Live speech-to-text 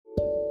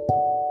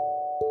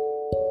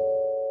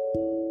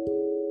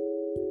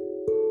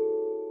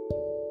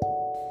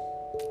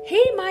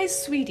Hey, my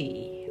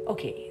sweetie.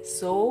 Okay,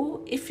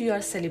 so if you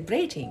are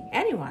celebrating,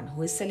 anyone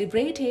who is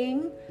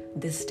celebrating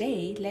this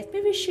day, let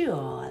me wish you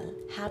all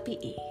Happy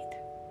Eid.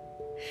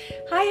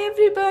 Hi,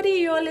 everybody.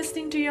 You're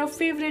listening to your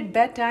favorite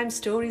bedtime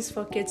stories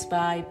for kids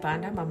by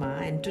Panda Mama,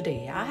 and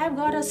today I have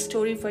got a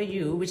story for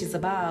you which is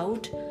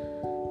about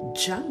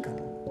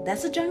jungle.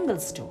 That's a jungle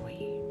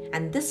story,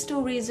 and this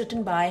story is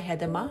written by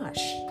Heather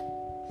Marsh,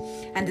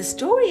 and the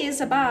story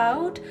is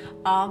about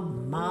a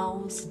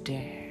mouse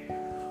dare.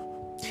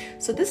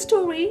 So this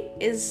story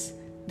is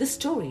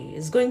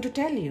going to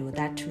tell you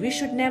that we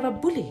should never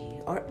bully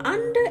or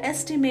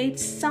underestimate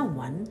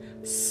someone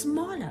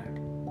smaller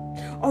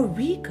or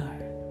weaker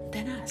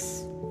than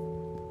us.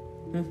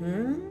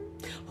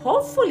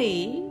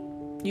 Hopefully,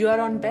 you are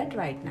on bed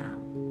right now.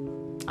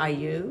 Are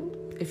you?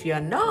 If you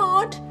are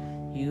not,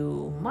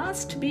 you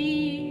must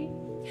be.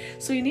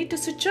 So you need to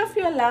switch off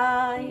your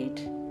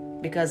light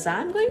because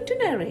I'm going to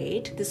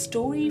narrate the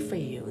story for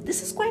you.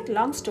 This is quite a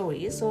long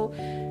story, so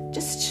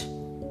just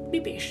be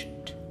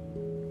patient.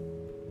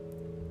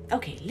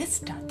 Okay, let's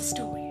start the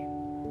story.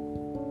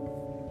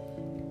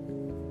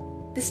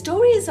 The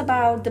story is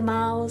about the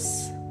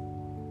mouse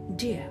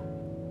deer.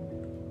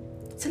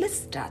 So let's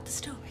start the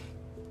story.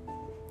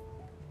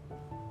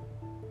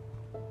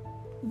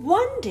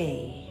 One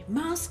day,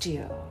 Mouse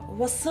Deer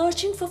was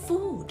searching for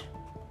food.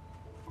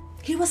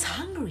 He was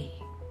hungry.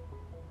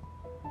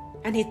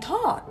 And he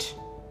thought,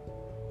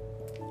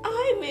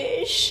 I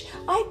wish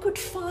I could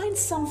find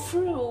some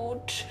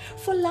fruit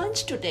for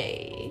lunch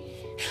today.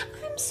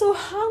 I'm so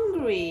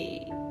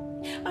hungry.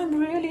 I'm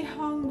really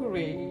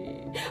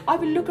hungry. I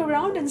will look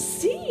around and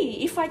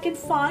see if I can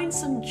find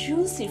some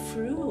juicy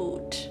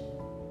fruit.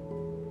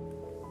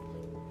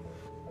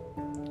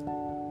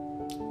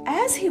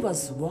 As he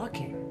was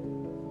walking,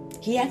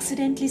 he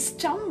accidentally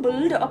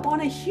stumbled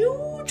upon a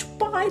huge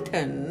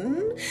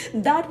python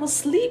that was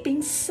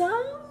sleeping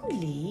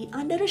soundly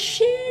under a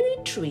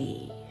shady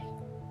tree.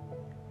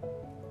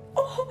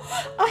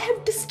 Oh, I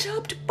have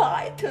disturbed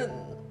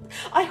Python.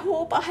 I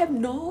hope I have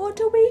not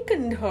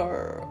awakened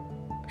her.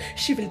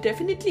 She will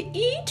definitely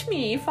eat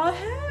me if I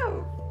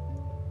have.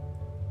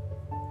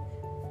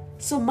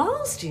 So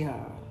Mouse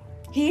Deer,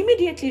 he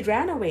immediately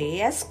ran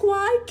away as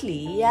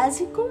quietly as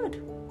he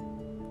could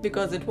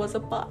because it was a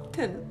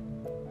python.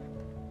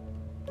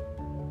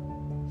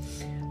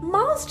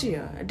 Mouse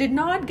Deer did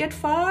not get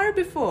far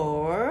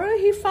before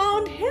he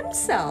found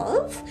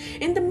himself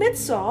in the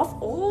midst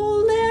of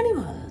all the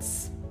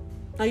animals.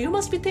 Now you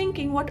must be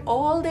thinking what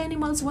all the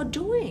animals were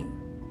doing.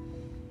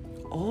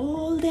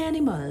 All the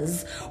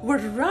animals were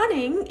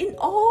running in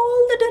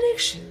all the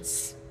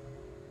directions.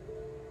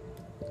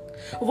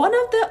 One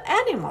of the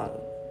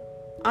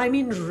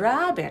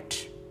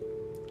rabbit,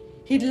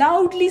 he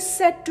loudly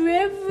said to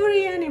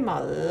every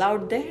animal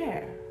out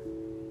there,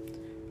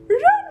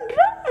 Run,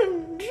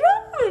 run,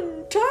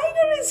 run!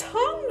 Tiger is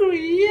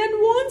hungry and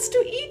wants to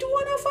eat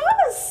one of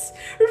us.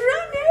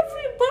 Run,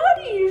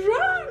 everybody,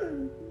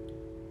 run!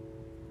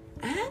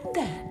 And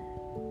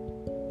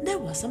then there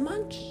was a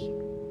monkey.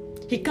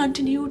 He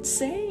continued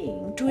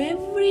saying to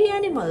every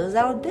animal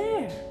out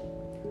there,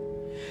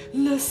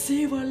 Let's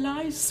save our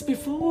lives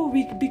before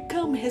we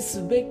become his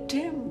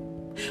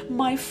victim.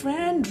 My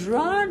friend,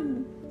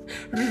 run,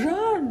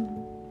 run.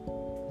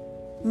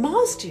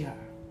 Mouse Deer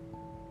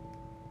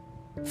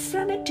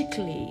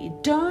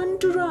frenetically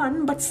turned to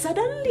run, but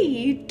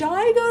suddenly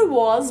Tiger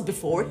was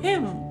before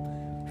him.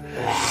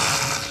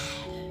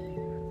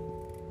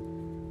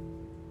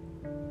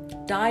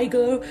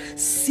 Tiger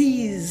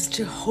seized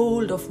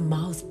hold of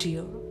Mouse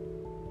Deer.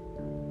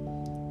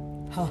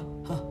 Ha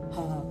ha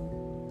ha.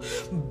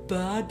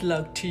 Bad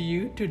luck to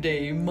you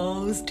today,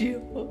 Mouse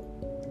Deer.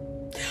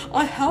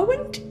 I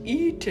haven't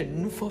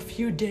eaten for a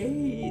few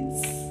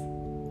days.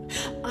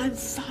 I'm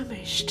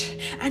famished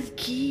and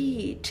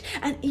keen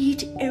and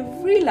eat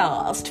every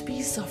last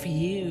piece of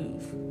you.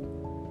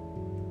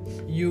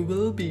 You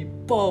will be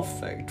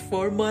perfect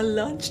for my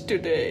lunch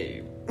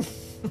today.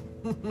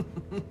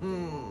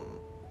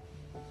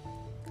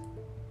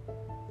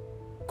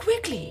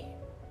 Quickly,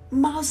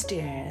 Mouse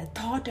Deer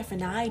thought of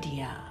an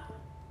idea.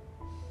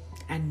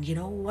 And you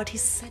know what he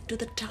said to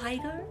the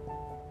tiger?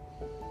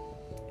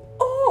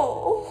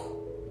 Oh,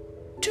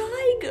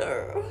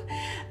 Tiger,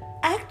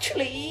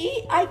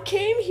 actually, I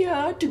came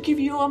here to give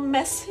you a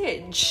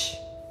message.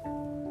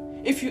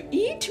 If you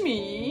eat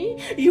me,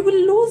 you will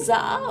lose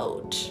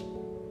out.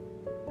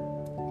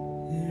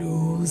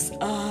 Lose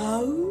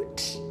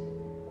out?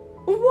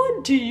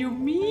 What do you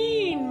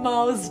mean,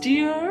 Mouse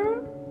Deer?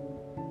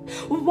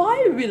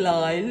 Why will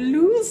I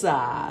lose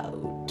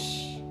out?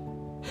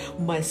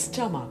 My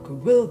stomach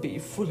will be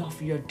full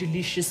of your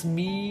delicious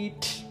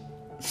meat.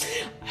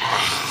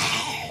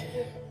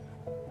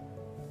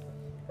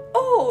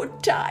 Oh,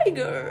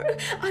 Tiger,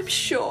 I'm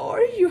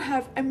sure you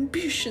have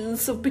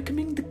ambitions of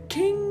becoming the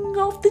king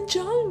of the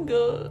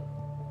jungle.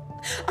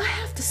 I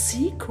have the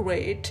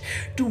secret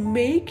to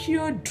make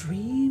your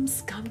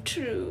dreams come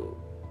true.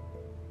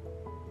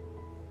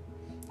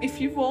 If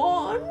you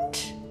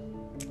want,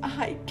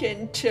 I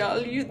can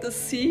tell you the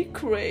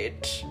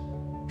secret.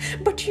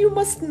 but you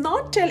must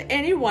not tell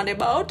anyone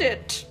about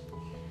it.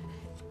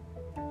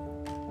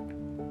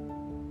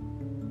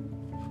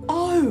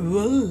 I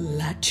will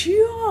let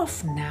you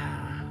off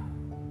now,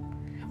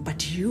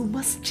 but you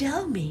must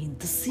tell me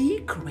the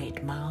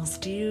secret, mouse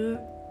dear.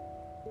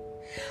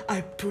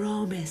 I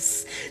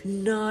promise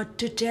not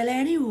to tell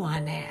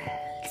anyone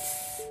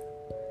else.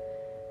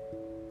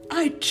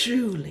 I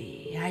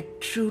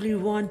truly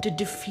want to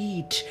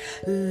defeat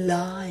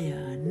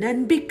Lion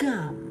and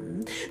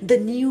become the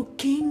new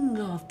king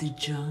of the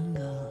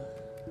jungle.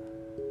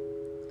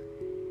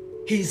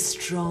 He's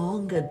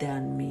stronger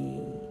than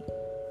me.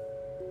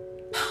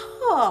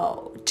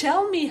 How?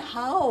 Tell me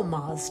how,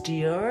 mouse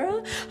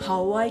dear,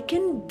 how I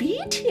can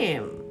beat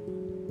him.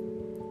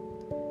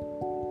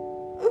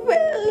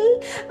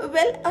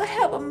 Well, I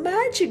have a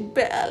magic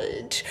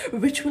belt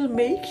which will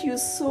make you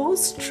so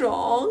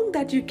strong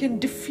that you can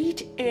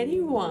defeat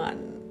anyone.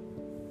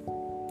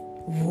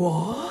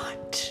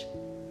 What?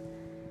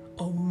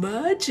 A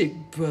magic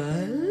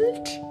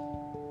belt?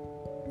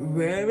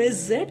 Where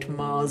is it,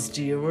 mouse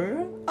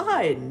dear?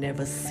 I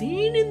never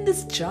seen in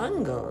this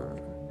jungle.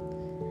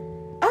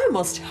 I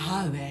must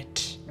have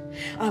it.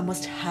 I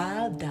must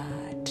have that.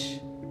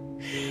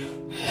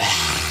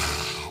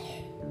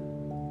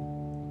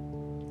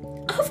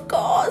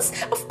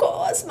 Of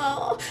course,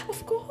 Ma,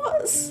 of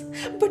course.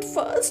 But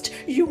first,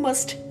 you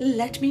must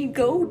let me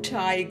go,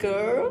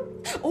 tiger.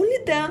 Only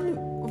then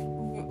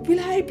will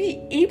I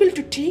be able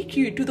to take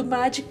you to the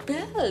magic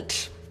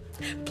belt.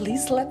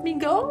 Please let me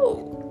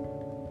go.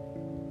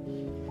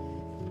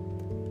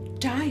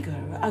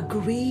 Tiger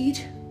agreed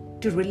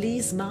to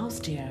release Mouse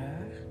Deer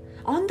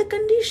on the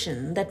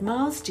condition that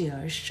Mouse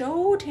Deer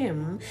showed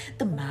him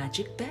the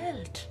magic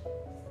belt.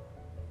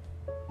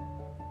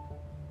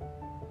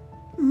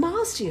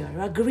 Mouse Deer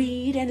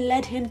agreed and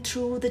led him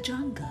through the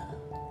jungle.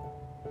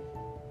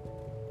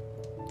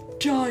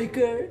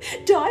 Tiger,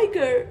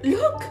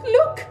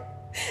 look!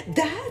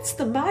 That's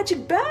the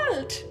magic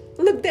belt.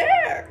 Look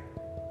there.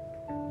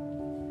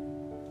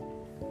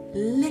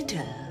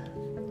 Little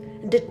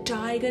did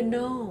Tiger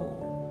know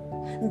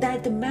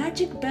that the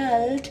magic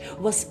belt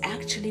was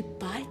actually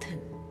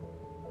Python,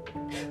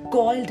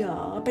 coiled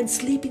up and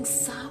sleeping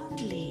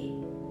soundly.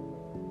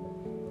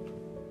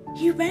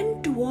 He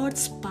went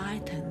towards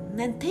Python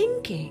and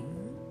thinking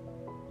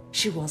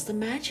she was the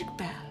magic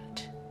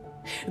belt,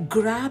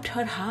 grabbed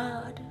her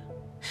hard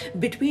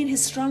between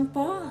his strong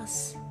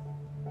paws.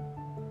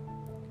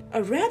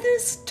 A rather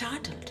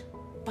startled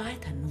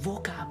Python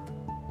woke up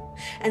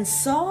and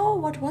saw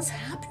what was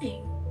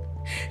happening.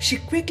 She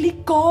quickly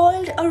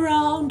coiled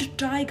around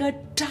Tiger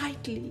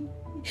tightly.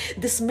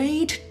 This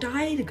made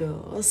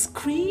Tiger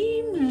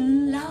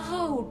scream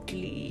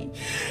loudly.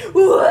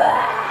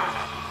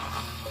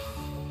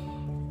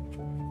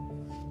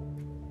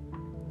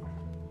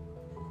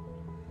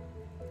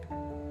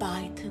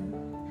 Python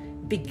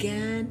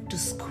began to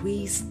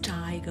squeeze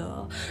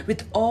Tiger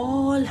with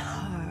all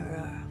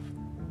her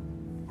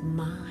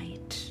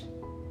might.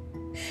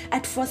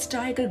 At first,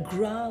 Tiger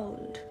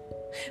growled,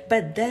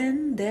 but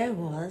then there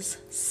was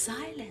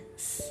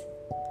silence.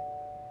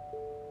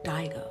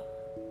 Tiger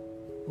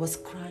was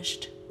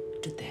crushed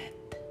to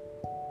death.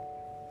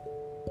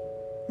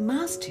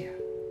 Mouse Deer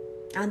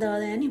and the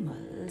other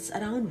animals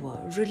around were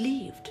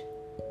relieved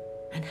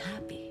and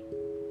happy.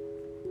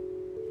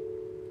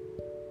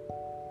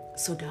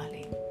 So,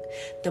 darling,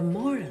 the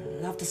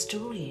moral of the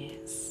story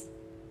is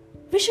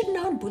we should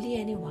not bully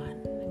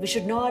anyone. We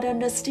should not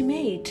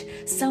underestimate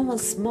someone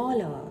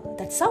smaller,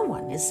 that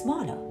someone is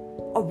smaller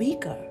or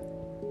weaker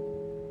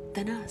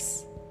than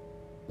us.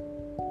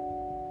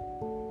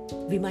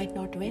 We might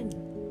not win.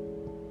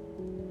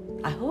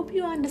 I hope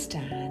you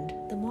understand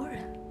the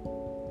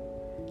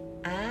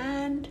moral.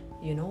 And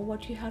you know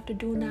what you have to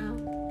do now?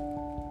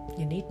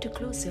 You need to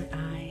close your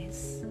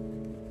eyes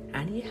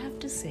and you have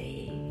to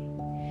say,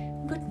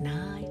 good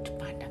night,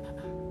 Panda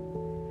Mama.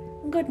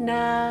 Good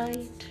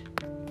night.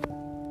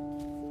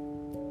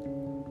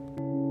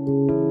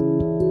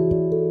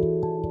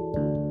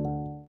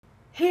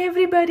 Hey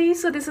everybody,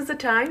 so this is the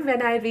time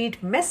when I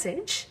read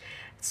message.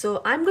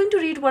 So I'm going to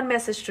read one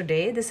message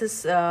today.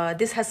 This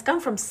has come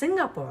from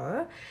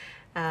Singapore,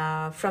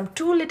 from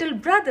two little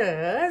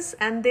brothers,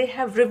 and they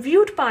have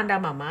reviewed Panda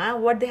Mama.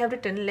 What they have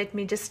written, let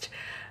me just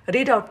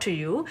read out to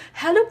you.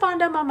 Hello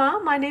Panda Mama,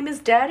 my name is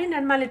Darren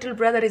and my little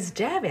brother is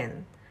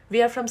Davin.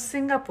 We are from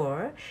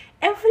Singapore.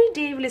 Every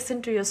day we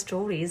listen to your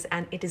stories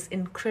and it is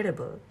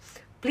incredible.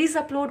 Please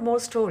upload more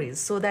stories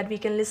so that we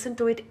can listen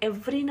to it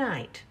every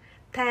night.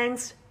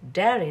 Thanks,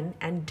 Darren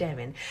and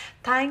Devin.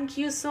 Thank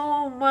you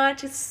so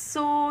much. It's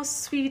so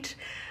sweet.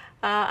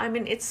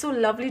 It's so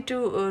lovely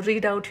to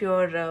read out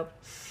your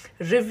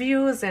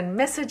reviews and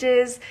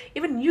messages.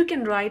 Even you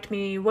can write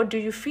me, what do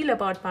you feel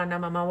about Panda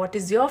Mama? What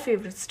is your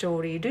favorite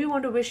story? Do you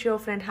want to wish your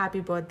friend happy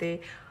birthday?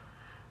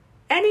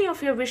 Any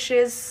of your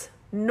wishes,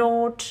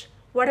 note,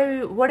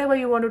 whatever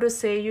you wanted to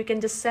say, you can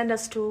just send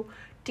us to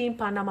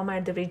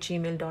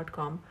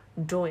teampandamama@gmail.com.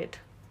 Do it.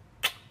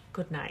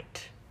 Good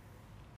night.